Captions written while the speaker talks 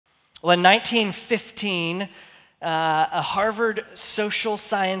Well, in 1915, a Harvard social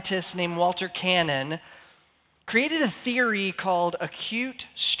scientist named Walter Cannon created a theory called acute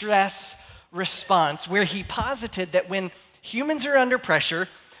stress response, where he posited that when humans are under pressure,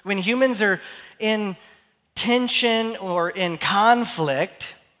 when humans are in tension or in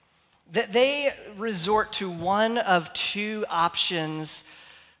conflict, that they resort to one of two options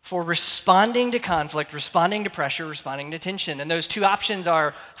for responding to conflict, responding to pressure, responding to tension. And those two options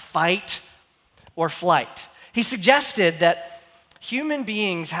are fight or flight. He suggested that human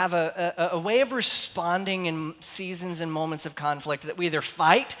beings have a way of responding in seasons and moments of conflict that we either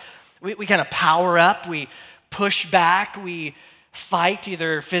fight, we kind of power up, we push back, we fight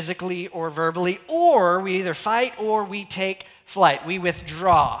either physically or verbally, or we either fight or we take flight, we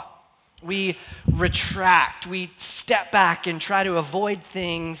withdraw. We retract, we step back and try to avoid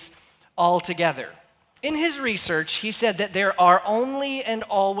things altogether. In his research, he said that there are only and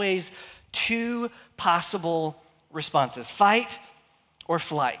always two possible responses, fight or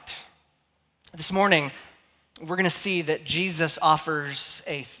flight. This morning, we're going to see that Jesus offers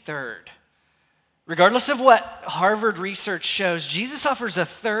a third. Regardless of what Harvard research shows, Jesus offers a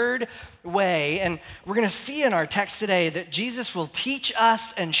third way, and we're going to see in our text today that Jesus will teach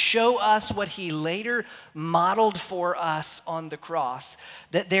us and show us what he later modeled for us on the cross,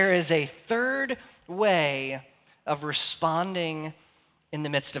 that there is a third way of responding in the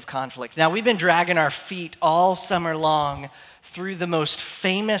midst of conflict. Now, we've been dragging our feet all summer long through the most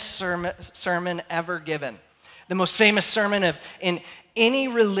famous sermon ever given. The most famous sermon in any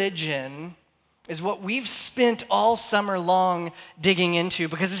religion is what we've spent all summer long digging into,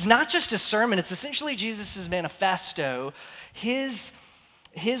 because it's not just a sermon, it's essentially Jesus' manifesto, his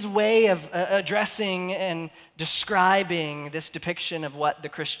way of addressing and describing this depiction of what the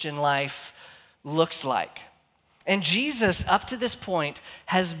Christian life looks like. And Jesus, up to this point,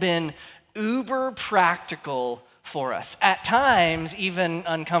 has been uber practical for us, at times even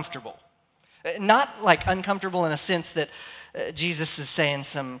uncomfortable. Not like uncomfortable in a sense that Jesus is saying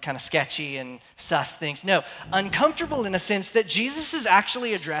some kind of sketchy and sus things. No, uncomfortable in a sense that Jesus is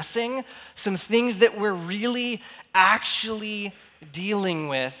actually addressing some things that we're really actually dealing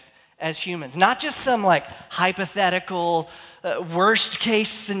with as humans. Not just some like hypothetical, worst case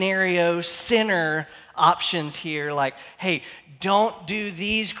scenario, sinner options here, like, hey, don't do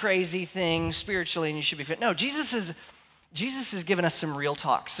these crazy things spiritually and you should be fit. No, Jesus has given us some real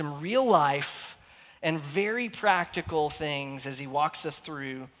talk, some real life, and very practical things as he walks us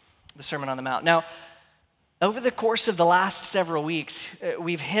through the Sermon on the Mount. Now, over the course of the last several weeks,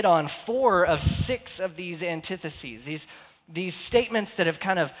 we've hit on 4 of 6 of these antitheses, these statements that have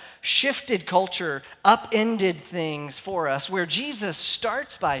kind of shifted culture, upended things for us, where Jesus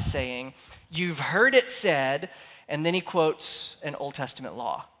starts by saying, "You've heard it said," and then he quotes an Old Testament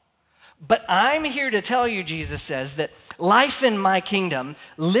law. But I'm here to tell you, Jesus says, that life in my kingdom,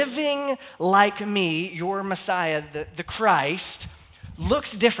 living like me, your Messiah, the Christ,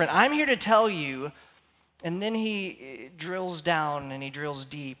 looks different. I'm here to tell you, and then he drills down and he drills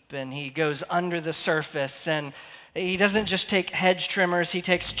deep and he goes under the surface, and he doesn't just take hedge trimmers, he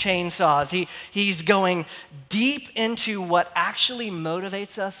takes chainsaws. He's going deep into what actually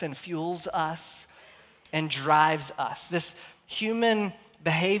motivates us and fuels us and drives us. This human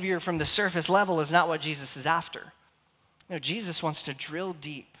behavior from the surface level is not what Jesus is after. No, Jesus wants to drill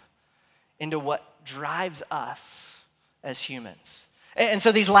deep into what drives us as humans. And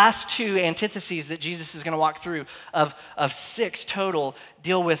so these last 2 antitheses that Jesus is going to walk through of 6 total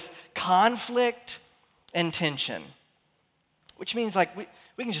deal with conflict and tension, which means like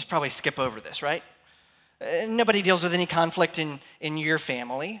we can just probably skip over this, right? Nobody deals with any conflict in your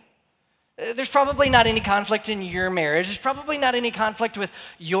family. There's probably not any conflict in your marriage. There's probably not any conflict with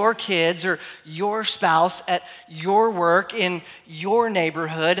your kids or your spouse at your work, in your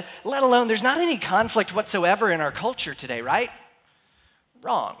neighborhood, let alone there's not any conflict whatsoever in our culture today, right?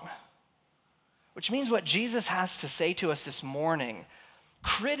 Wrong. Which means what Jesus has to say to us this morning,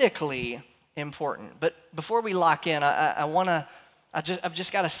 critically important. But before we lock in, I've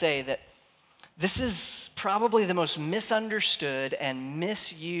just got to say that this is probably the most misunderstood and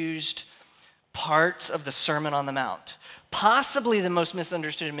misused parts of the Sermon on the Mount. Possibly the most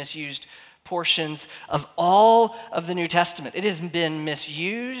misunderstood and misused portions of all of the New Testament. It has been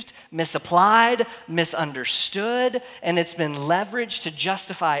misused, misapplied, misunderstood, and it's been leveraged to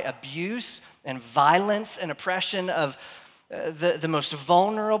justify abuse and violence and oppression of the most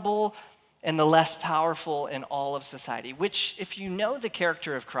vulnerable and the less powerful in all of society, which, if you know the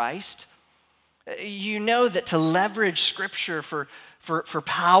character of Christ, You know that to leverage Scripture for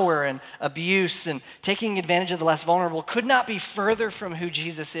power and abuse and taking advantage of the less vulnerable could not be further from who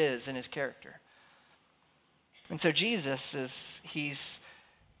Jesus is and his character. And so Jesus, he's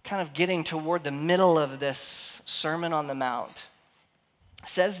kind of getting toward the middle of this Sermon on the Mount,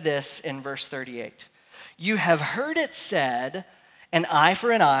 says this in verse 38. You have heard it said, an eye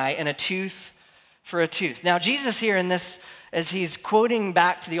for an eye and a tooth for a tooth. Now, Jesus here in this, as he's quoting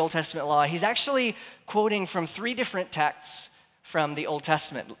back to the Old Testament law, he's actually quoting from three different texts from the Old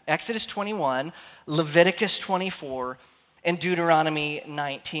Testament. Exodus 21, Leviticus 24, and Deuteronomy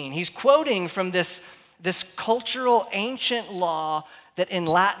 19. He's quoting from this cultural ancient law that in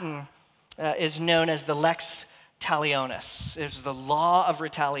Latin is known as the lex talionis. It was the law of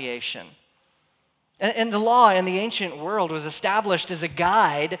retaliation. And the law in the ancient world was established as a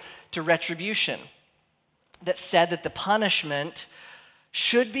guide to retribution that said that the punishment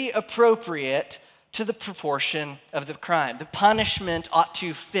should be appropriate to the proportion of the crime. The punishment ought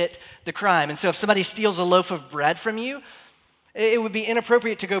to fit the crime. And so if somebody steals a loaf of bread from you, it would be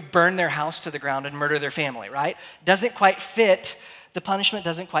inappropriate to go burn their house to the ground and murder their family, right? Doesn't quite fit, the punishment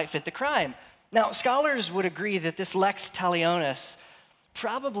doesn't quite fit the crime. Now, scholars would agree that this lex talionis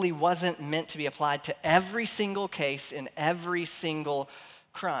probably wasn't meant to be applied to every single case in every single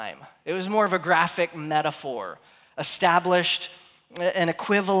crime. It was more of a graphic metaphor, established an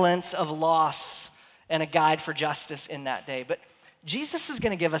equivalence of loss and a guide for justice in that day. But Jesus is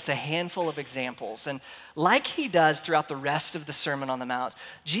going to give us a handful of examples, and like he does throughout the rest of the Sermon on the Mount,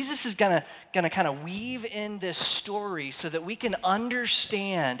 Jesus is going to kind of weave in this story so that we can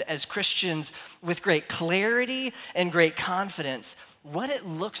understand as Christians with great clarity and great confidence what it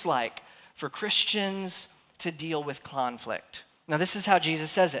looks like for Christians to deal with conflict. Now, this is how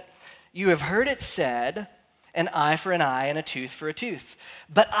Jesus says it. You have heard it said, an eye for an eye and a tooth for a tooth.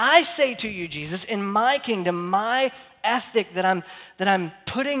 But I say to you, Jesus, in my kingdom, my ethic that I'm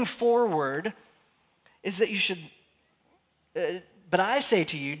putting forward is that you should, but I say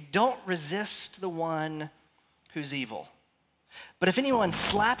to you, don't resist the one who's evil. But if anyone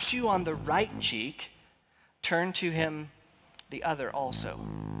slaps you on the right cheek, turn to him the other also.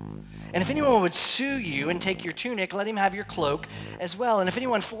 And if anyone would sue you and take your tunic, let him have your cloak as well. And if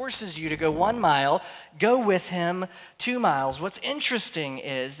anyone forces you to go 1 mile, go with him 2 miles. What's interesting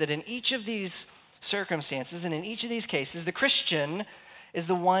is that in each of these circumstances and in each of these cases, the Christian is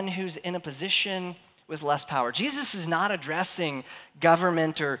the one who's in a position with less power. Jesus is not addressing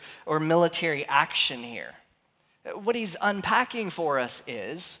government or military action here. What he's unpacking for us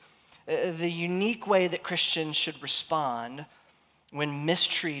is the unique way that Christians should respond when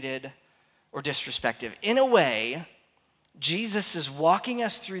mistreated or disrespected. In a way, Jesus is walking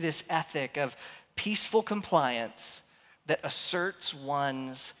us through this ethic of peaceful compliance that asserts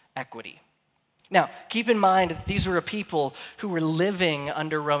one's equity. Now, keep in mind that these were a people who were living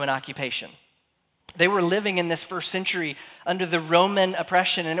under Roman occupation. They were living in this first century under the Roman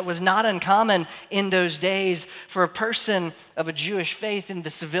oppression, and it was not uncommon in those days for a person of a Jewish faith and the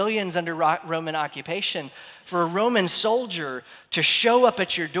civilians under Roman occupation, for a Roman soldier to show up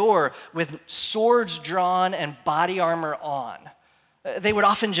at your door with swords drawn and body armor on. They would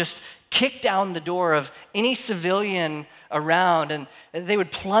often just kick down the door of any civilian around, and they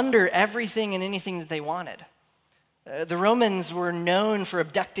would plunder everything and anything that they wanted. The Romans were known for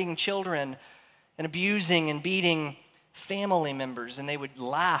abducting children and abusing and beating family members, and they would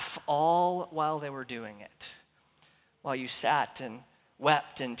laugh all while they were doing it, while you sat and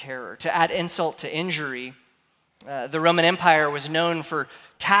wept in terror. To add insult to injury, the Roman Empire was known for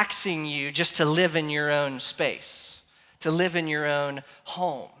taxing you just to live in your own space, to live in your own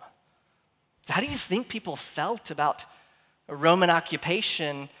home. So how do you think people felt about a Roman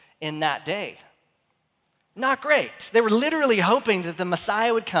occupation in that day? Not great. They were literally hoping that the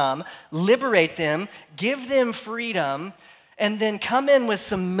Messiah would come, liberate them, give them freedom, and then come in with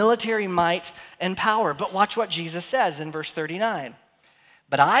some military might and power. But watch what Jesus says in verse 39.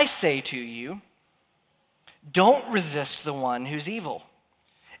 But I say to you, don't resist the one who's evil.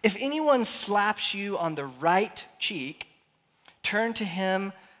 If anyone slaps you on the right cheek, turn to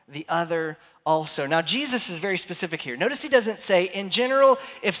him the other also. Now, Jesus is very specific here. Notice he doesn't say, in general,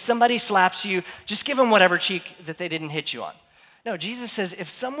 if somebody slaps you, just give them whatever cheek that they didn't hit you on. No, Jesus says, if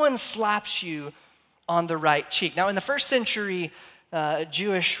someone slaps you on the right cheek. Now, in the first century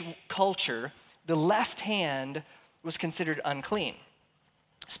Jewish culture, the left hand was considered unclean.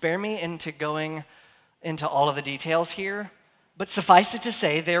 Spare me into going into all of the details here, but suffice it to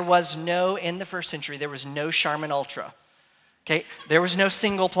say, in the first century, there was no Charmin Ultra. Okay, there was no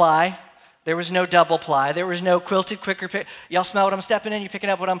single ply. There was no double ply. There was no quilted quicker pick. Y'all smell what I'm stepping in? You picking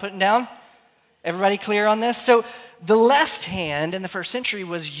up what I'm putting down? Everybody clear on this? So the left hand in the first century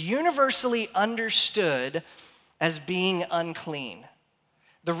was universally understood as being unclean.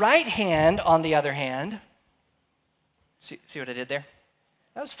 The right hand, on the other hand, see what I did there?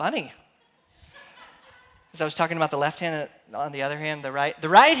 That was funny. Because I was talking about the left hand, on the other hand, the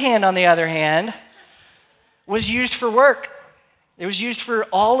right hand, on the other hand, was used for work. It was used for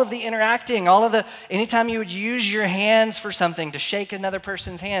all of the interacting, anytime you would use your hands for something, to shake another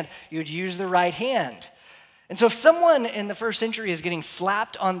person's hand, you would use the right hand. And so if someone in the first century is getting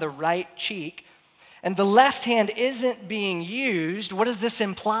slapped on the right cheek and the left hand isn't being used, what does this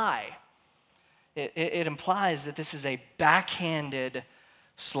imply? It implies that this is a backhanded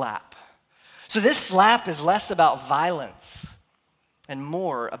slap. So this slap is less about violence and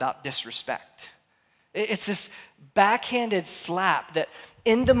more about disrespect. It's this backhanded slap that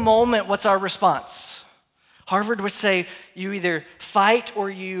in the moment, what's our response? Harvard would say you either fight or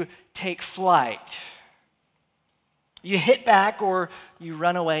you take flight. You hit back or you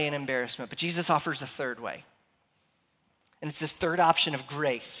run away in embarrassment. But Jesus offers a third way. And it's this third option of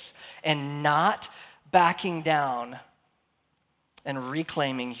grace and not backing down and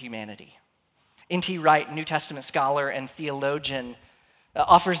reclaiming humanity. N.T. Wright, New Testament scholar and theologian,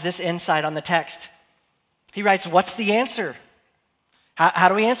 offers this insight on the text. He writes, what's the answer? How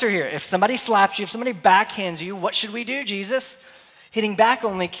do we answer here? If somebody slaps you, if somebody backhands you, what should we do, Jesus? Hitting back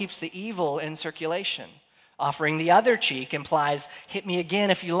only keeps the evil in circulation. Offering the other cheek implies, hit me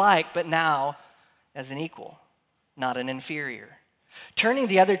again if you like, but now as an equal, not an inferior. Turning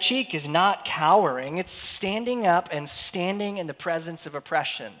the other cheek is not cowering, it's standing up and standing in the presence of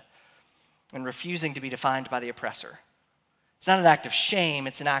oppression and refusing to be defined by the oppressor. It's not an act of shame,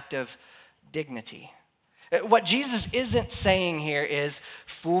 it's an act of dignity. What Jesus isn't saying here is,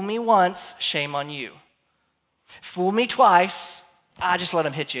 fool me once, shame on you. Fool me twice, just let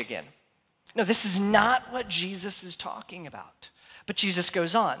him hit you again. No, this is not what Jesus is talking about. But Jesus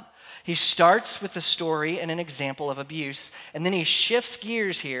goes on. He starts with a story and an example of abuse, and then he shifts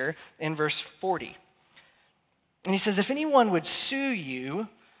gears here in verse 40. And he says, if anyone would sue you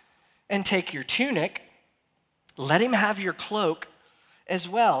and take your tunic, let him have your cloak as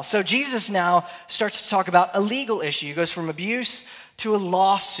well. So Jesus now starts to talk about a legal issue. He goes from abuse to a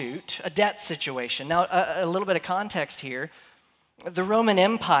lawsuit, a debt situation. Now, a little bit of context here. The Roman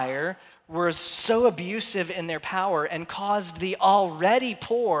Empire were so abusive in their power and caused the already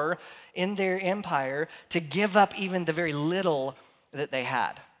poor in their empire to give up even the very little that they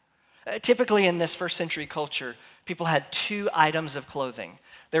had. Typically in this first century culture, people had two items of clothing.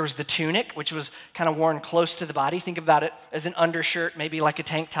 There was the tunic, which was kind of worn close to the body. Think about it as an undershirt, maybe like a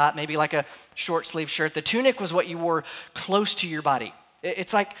tank top, maybe like a short sleeve shirt. The tunic was what you wore close to your body.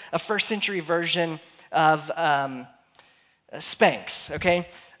 It's like a first century version of Spanx, okay?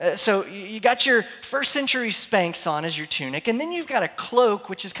 So you got your first century Spanx on as your tunic, and then you've got a cloak,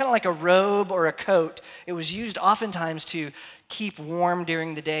 which is kind of like a robe or a coat. It was used oftentimes to keep warm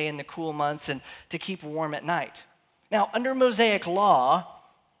during the day in the cool months and to keep warm at night. Now, under Mosaic law,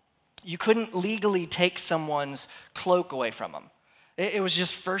 you couldn't legally take someone's cloak away from them. It was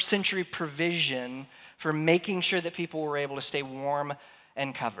just first century provision for making sure that people were able to stay warm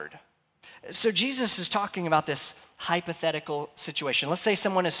and covered. So Jesus is talking about this hypothetical situation. Let's say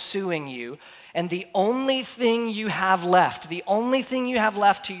someone is suing you, and the only thing you have left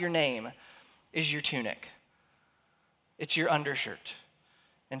to your name is your tunic. It's your undershirt.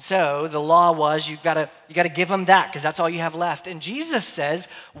 And so the law was you got to give them that because that's all you have left. And Jesus says,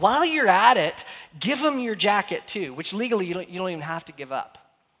 while you're at it, give them your jacket too, which legally you don't even have to give up.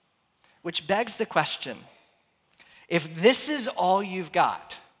 Which begs the question, if this is all you've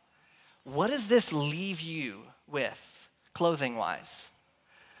got, what does this leave you with, clothing-wise?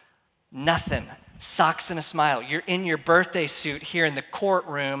 Nothing. Socks and a smile. You're in your birthday suit here in the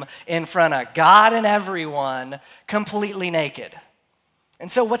courtroom in front of God and everyone, completely naked.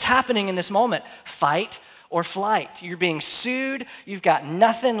 And so what's happening in this moment? Fight or flight. You're being sued, you've got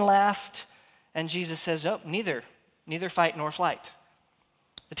nothing left, and Jesus says, oh, neither fight nor flight.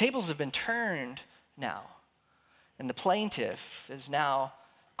 The tables have been turned now, and the plaintiff is now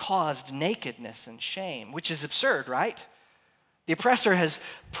caused nakedness and shame, which is absurd, right? The oppressor has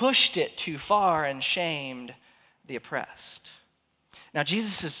pushed it too far and shamed the oppressed. Now,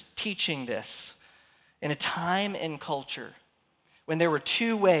 Jesus is teaching this in a time and culture when there were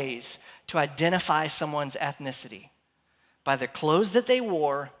two ways to identify someone's ethnicity: by the clothes that they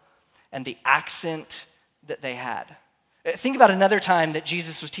wore and the accent that they had. Think about another time that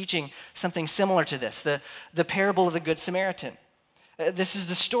Jesus was teaching something similar to this, the parable of the Good Samaritan. This is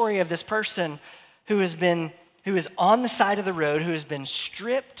the story of this person who is on the side of the road, who has been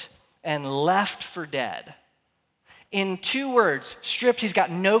stripped and left for dead. In 2 words, stripped, he's got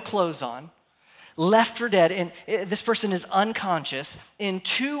no clothes on, left for dead, and this person is unconscious. In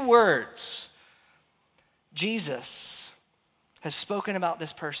 2 words, Jesus has spoken about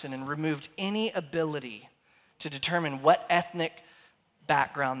this person and removed any ability to determine what ethnic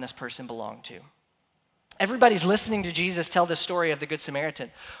background this person belonged to. Everybody's listening to Jesus tell the story of the Good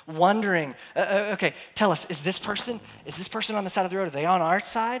Samaritan, wondering, okay, tell us, is this person on the side of the road? Are they on our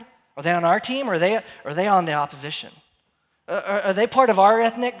side? Are they on our team, or are they on the opposition? Are they part of our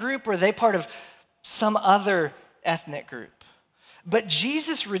ethnic group, or are they part of some other ethnic group? But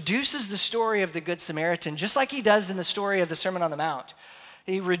Jesus reduces the story of the Good Samaritan, just like he does in the story of the Sermon on the Mount.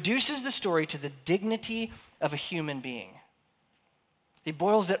 He reduces the story to the dignity of a human being. He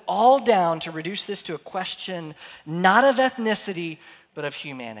boils it all down to reduce this to a question not of ethnicity, but of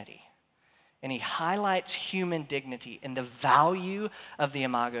humanity. And he highlights human dignity and the value of the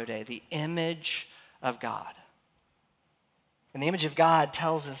Imago Dei, the image of God. And the image of God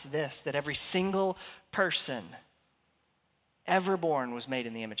tells us this, that every single person ever born was made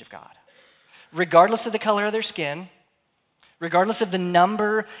in the image of God. Regardless of the color of their skin, regardless of the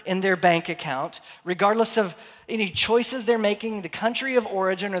number in their bank account, regardless of any choices they're making, the country of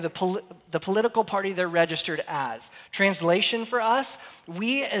origin, or the political party they're registered as. Translation for us,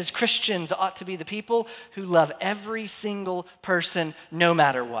 we as Christians ought to be the people who love every single person no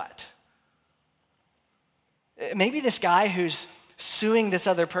matter what. Maybe this guy who's suing this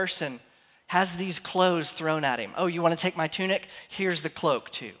other person has these clothes thrown at him. Oh, you want to take my tunic? Here's the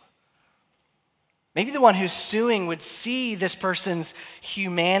cloak too. Maybe the one who's suing would see this person's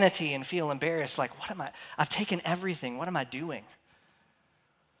humanity and feel embarrassed, like, I've taken everything, what am I doing?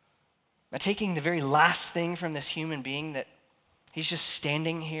 Am I taking the very last thing from this human being that he's just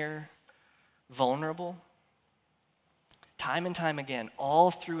standing here vulnerable? Time and time again,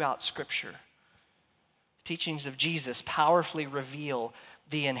 all throughout Scripture, the teachings of Jesus powerfully reveal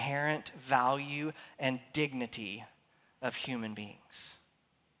the inherent value and dignity of human beings.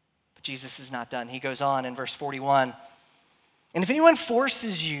 Jesus is not done. He goes on in verse 41. And if anyone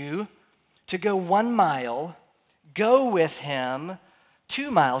forces you to go 1 mile, go with him 2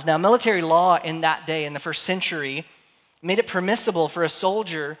 miles. Now, military law in that day, in the first century, made it permissible for a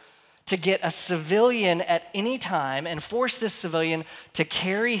soldier to get a civilian at any time and force this civilian to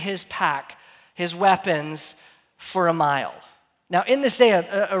carry his pack, his weapons, for 1 mile. Now, in this day,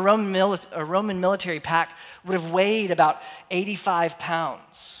 a Roman military pack would have weighed about 85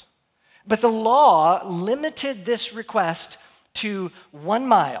 pounds. But the law limited this request to 1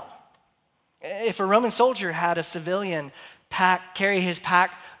 mile. If a Roman soldier had a civilian carry his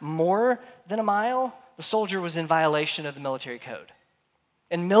pack more than 1 mile, the soldier was in violation of the military code.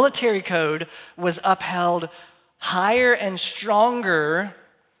 And military code was upheld higher and stronger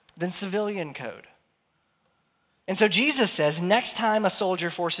than civilian code. And so Jesus says, next time a soldier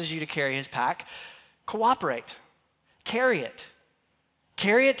forces you to carry his pack, cooperate, carry it.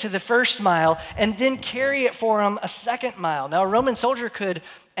 Carry it to the 1st mile, and then carry it for him a 2nd mile. Now, a Roman soldier could,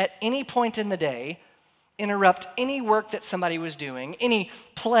 at any point in the day, interrupt any work that somebody was doing, any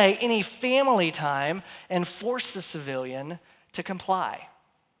play, any family time, and force the civilian to comply.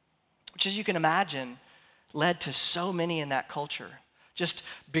 Which, as you can imagine, led to so many in that culture just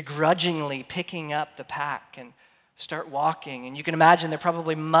begrudgingly picking up the pack and start walking. And you can imagine they're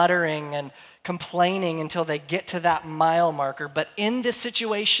probably muttering and complaining until they get to that mile marker. But in this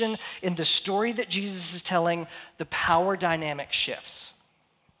situation, in the story that Jesus is telling, the power dynamic shifts.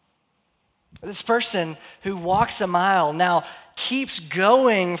 This person who walks 1 mile now keeps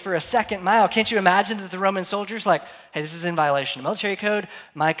going for a 2nd mile. Can't you imagine that the Roman soldier's like, hey, this is in violation of military code.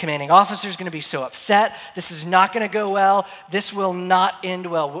 My commanding officer is going to be so upset. This is not going to go well. This will not end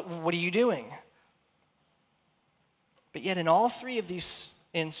well. What are you doing? But yet in all 3 of these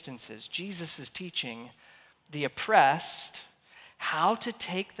instances, Jesus is teaching the oppressed how to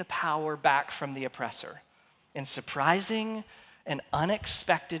take the power back from the oppressor in surprising and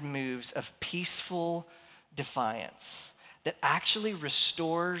unexpected moves of peaceful defiance that actually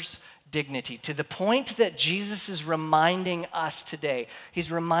restores dignity to the point that Jesus is reminding us today.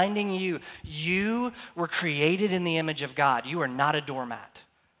 He's reminding you, you were created in the image of God. You are not a doormat.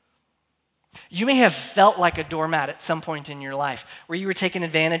 You may have felt like a doormat at some point in your life, where you were taken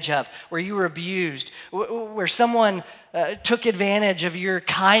advantage of, where you were abused, where someone took advantage of your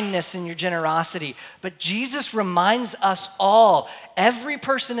kindness and your generosity. But Jesus reminds us all, every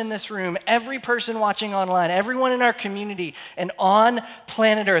person in this room, every person watching online, everyone in our community, and on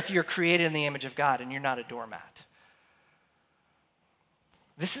planet Earth, you're created in the image of God, and you're not a doormat.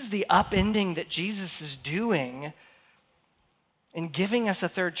 This is the upending that Jesus is doing in giving us a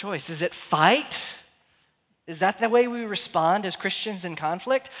third choice. Is it fight? Is that the way we respond as Christians in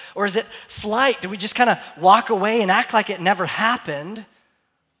conflict? Or is it flight? Do we just kind of walk away and act like it never happened?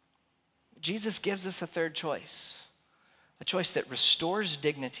 Jesus gives us a third choice, a choice that restores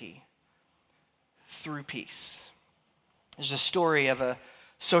dignity through peace. There's a story of a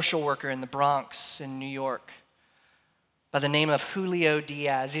social worker in the Bronx in New York by the name of Julio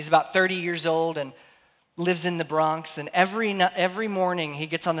Diaz. He's about 30 years old and lives in the Bronx, and every morning he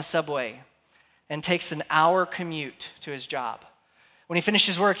gets on the subway and takes an hour commute to his job. When he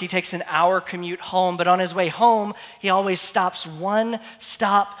finishes work, he takes an hour commute home, but on his way home, he always stops one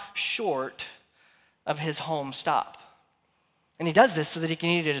stop short of his home stop. And he does this so that he can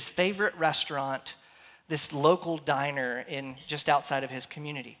eat at his favorite restaurant, this local diner just outside of his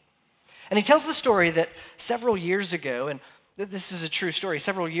community. And he tells the story that several years ago, and this is a true story,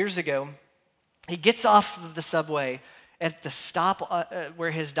 several years ago, he gets off of the subway at the stop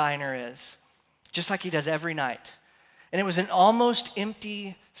where his diner is, just like he does every night. And it was an almost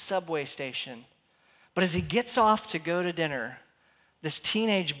empty subway station. But as he gets off to go to dinner, this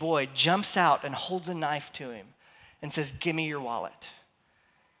teenage boy jumps out and holds a knife to him and says, "Give me your wallet."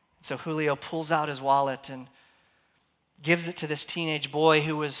 So Julio pulls out his wallet and gives it to this teenage boy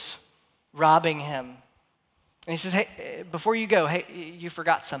who was robbing him. And he says, "Hey, before you go, hey, you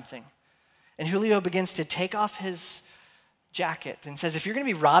forgot something." And Julio begins to take off his jacket and says, "If you're going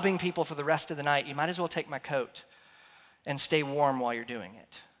to be robbing people for the rest of the night, you might as well take my coat and stay warm while you're doing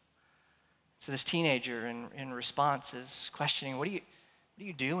it." So this teenager in response is questioning, what are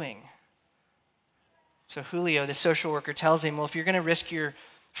you doing? So Julio, the social worker, tells him, "Well, if you're going to risk your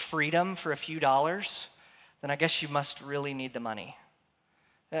freedom for a few dollars, then I guess you must really need the money.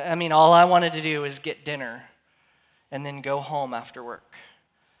 I mean, all I wanted to do is get dinner and then go home after work.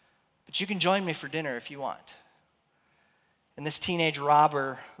 But you can join me for dinner if you want." And this teenage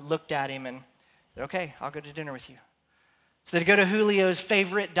robber looked at him and said, "Okay, I'll go to dinner with you." So they go to Julio's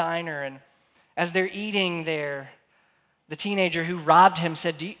favorite diner, and as they're eating there, the teenager who robbed him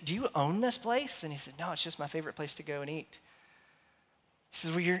said, do you own this place?" And he said, "No, it's just my favorite place to go and eat." He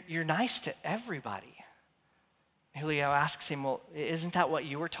says, "Well, you're nice to everybody." And Julio asks him, "Well, isn't that what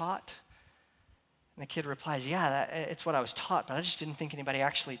you were taught?" And the kid replies, "Yeah, it's what I was taught, but I just didn't think anybody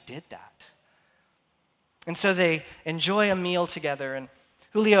actually did that." And so they enjoy a meal together, and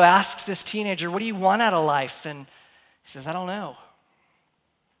Julio asks this teenager, "What do you want out of life?" And he says, "I don't know."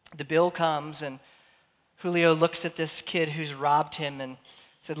 The bill comes, and Julio looks at this kid who's robbed him and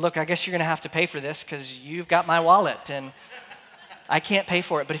said, "Look, I guess you're going to have to pay for this because you've got my wallet, and I can't pay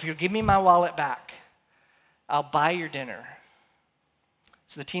for it. But if you'll give me my wallet back, I'll buy your dinner."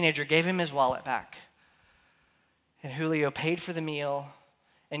 So the teenager gave him his wallet back, and Julio paid for the meal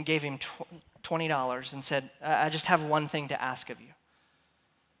and gave him $20 and said, "I just have one thing to ask of you."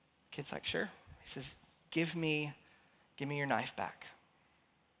 The kid's like, "Sure." He says, give me your knife back."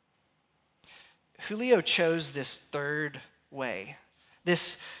 Julio chose this third way,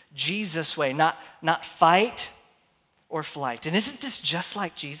 this Jesus way, not fight or flight. And isn't this just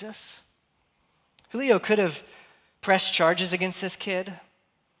like Jesus? Julio could have pressed charges against this kid.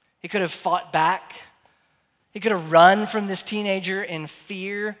 He could have fought back. He could have run from this teenager in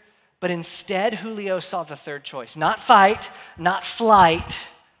fear. But instead, Julio saw the third choice. Not fight, not flight,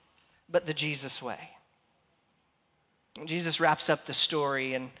 but the Jesus way. Jesus wraps up the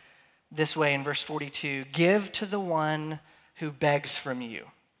story in this way in verse 42. "Give to the one who begs from you,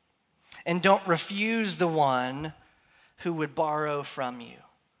 and don't refuse the one who would borrow from you."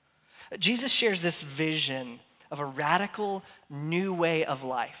 Jesus shares this vision of a radical new way of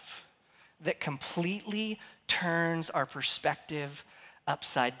life that completely turns our perspective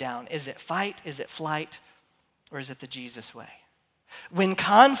upside down. Is it fight? Is it flight? Or is it the Jesus way? When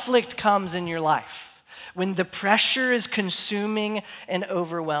conflict comes in your life, when the pressure is consuming and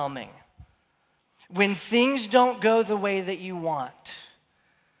overwhelming, when things don't go the way that you want,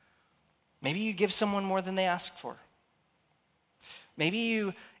 maybe you give someone more than they ask for. Maybe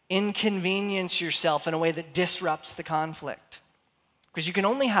you inconvenience yourself in a way that disrupts the conflict. Because you can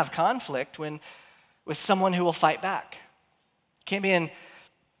only have conflict with someone who will fight back.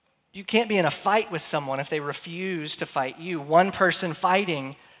 You can't be in a fight with someone if they refuse to fight you. One person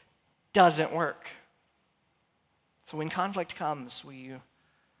fighting doesn't work. So when conflict comes, will you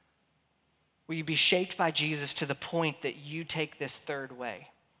be shaped by Jesus to the point that you take this third way?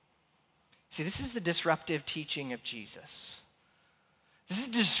 See, this is the disruptive teaching of Jesus. This is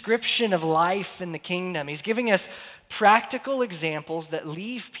a description of life in the kingdom. He's giving us practical examples that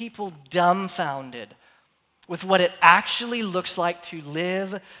leave people dumbfounded with what it actually looks like to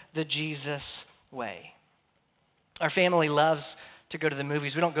live the Jesus way. Our family loves to go to the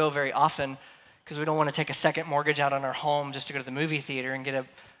movies. We don't go very often because we don't want to take a second mortgage out on our home just to go to the movie theater and get a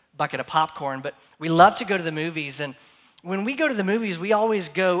bucket of popcorn. But we love to go to the movies. And when we go to the movies, we always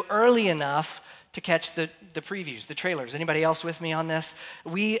go early enough to catch the previews, the trailers. Anybody else with me on this?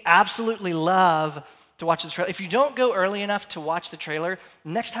 We absolutely love to watch the trailer. If you don't go early enough to watch the trailer,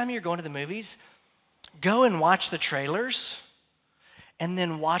 next time you're going to the movies, go and watch the trailers and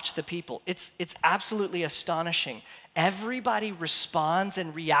then watch the people. It's absolutely astonishing. Everybody responds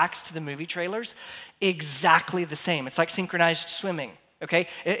and reacts to the movie trailers exactly the same. It's like synchronized swimming, okay?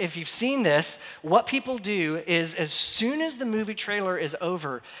 If you've seen this, what people do is as soon as the movie trailer is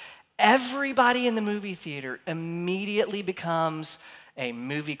over, everybody in the movie theater immediately becomes a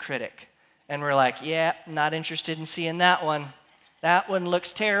movie critic. And we're like, yeah, not interested in seeing that one. That one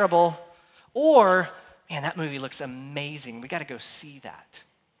looks terrible. Or, man, that movie looks amazing. We got to go see that.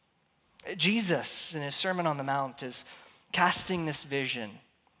 Jesus, in his Sermon on the Mount, is casting this vision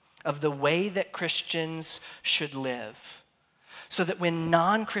of the way that Christians should live, so that when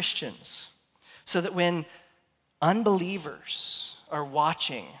non-Christians, so that when unbelievers are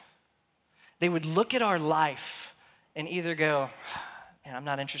watching, they would look at our life and either go, man, I'm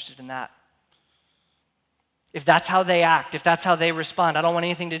not interested in that. If that's how they act, if that's how they respond, I don't want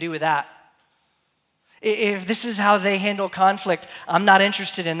anything to do with that. If this is how they handle conflict, I'm not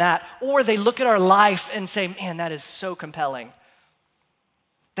interested in that. Or they look at our life and say, man, that is so compelling.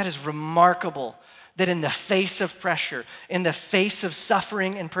 That is remarkable that in the face of pressure, in the face of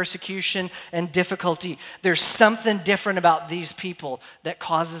suffering and persecution and difficulty, there's something different about these people that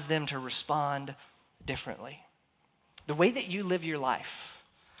causes them to respond differently. The way that you live your life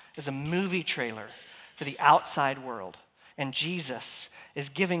is a movie trailer for the outside world. And Jesus is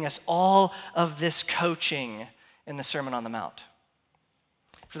giving us all of this coaching in the Sermon on the Mount.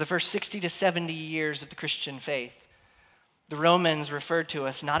 For the first 60 to 70 years of the Christian faith, the Romans referred to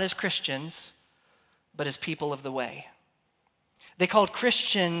us not as Christians, but as people of the way. They called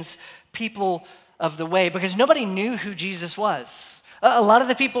Christians people of the way because nobody knew who Jesus was. A lot of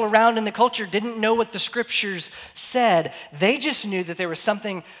the people around in the culture didn't know what the scriptures said. They just knew that there was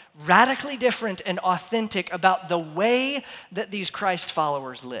something radically different and authentic about the way that these Christ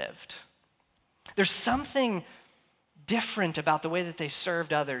followers lived. There's something different about the way that they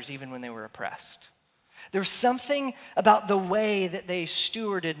served others even when they were oppressed. There was something about the way that they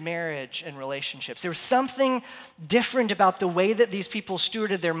stewarded marriage and relationships. There was something different about the way that these people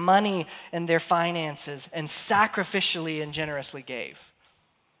stewarded their money and their finances and sacrificially and generously gave.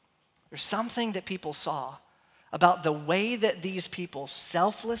 There's something that people saw about the way that these people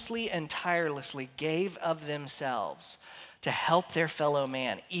selflessly and tirelessly gave of themselves to help their fellow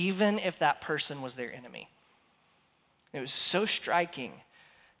man, even if that person was their enemy. It was so striking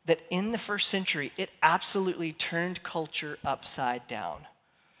that in the first century, it absolutely turned culture upside down.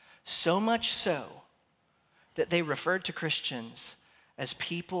 So much so that they referred to Christians as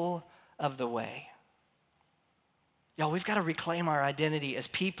people of the way. Y'all, we've got to reclaim our identity as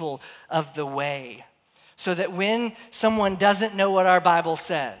people of the way so that when someone doesn't know what our Bible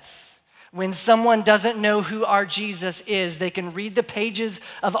says, when someone doesn't know who our Jesus is, they can read the pages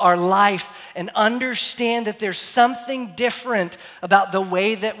of our life and understand that there's something different about the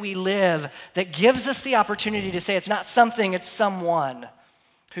way that we live that gives us the opportunity to say it's not something, it's someone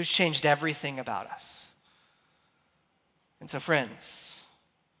who's changed everything about us. And so, friends,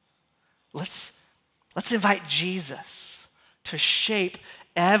 let's invite Jesus to shape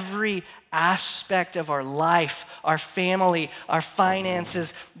every aspect of our life, our family, our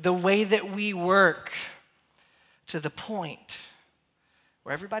finances, the way that we work, to the point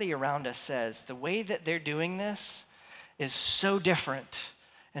where everybody around us says, the way that they're doing this is so different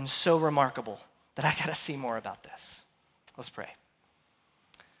and so remarkable that I gotta see more about this. Let's pray.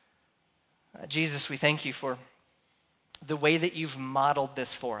 Jesus, we thank you for the way that you've modeled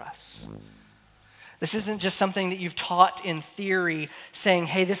this for us. This isn't just something that you've taught in theory, saying,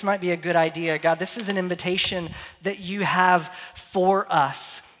 hey, this might be a good idea. God, this is an invitation that you have for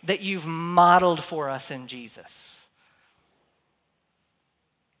us, that you've modeled for us in Jesus.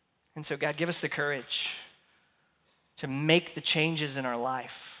 And so, God, give us the courage to make the changes in our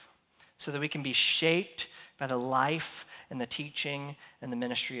life so that we can be shaped by the life and the teaching and the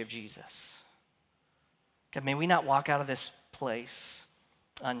ministry of Jesus. God, may we not walk out of this place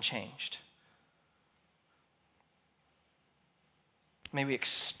unchanged. May we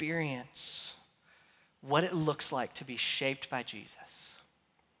experience what it looks like to be shaped by Jesus.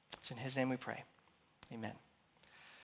 It's in his name we pray. Amen.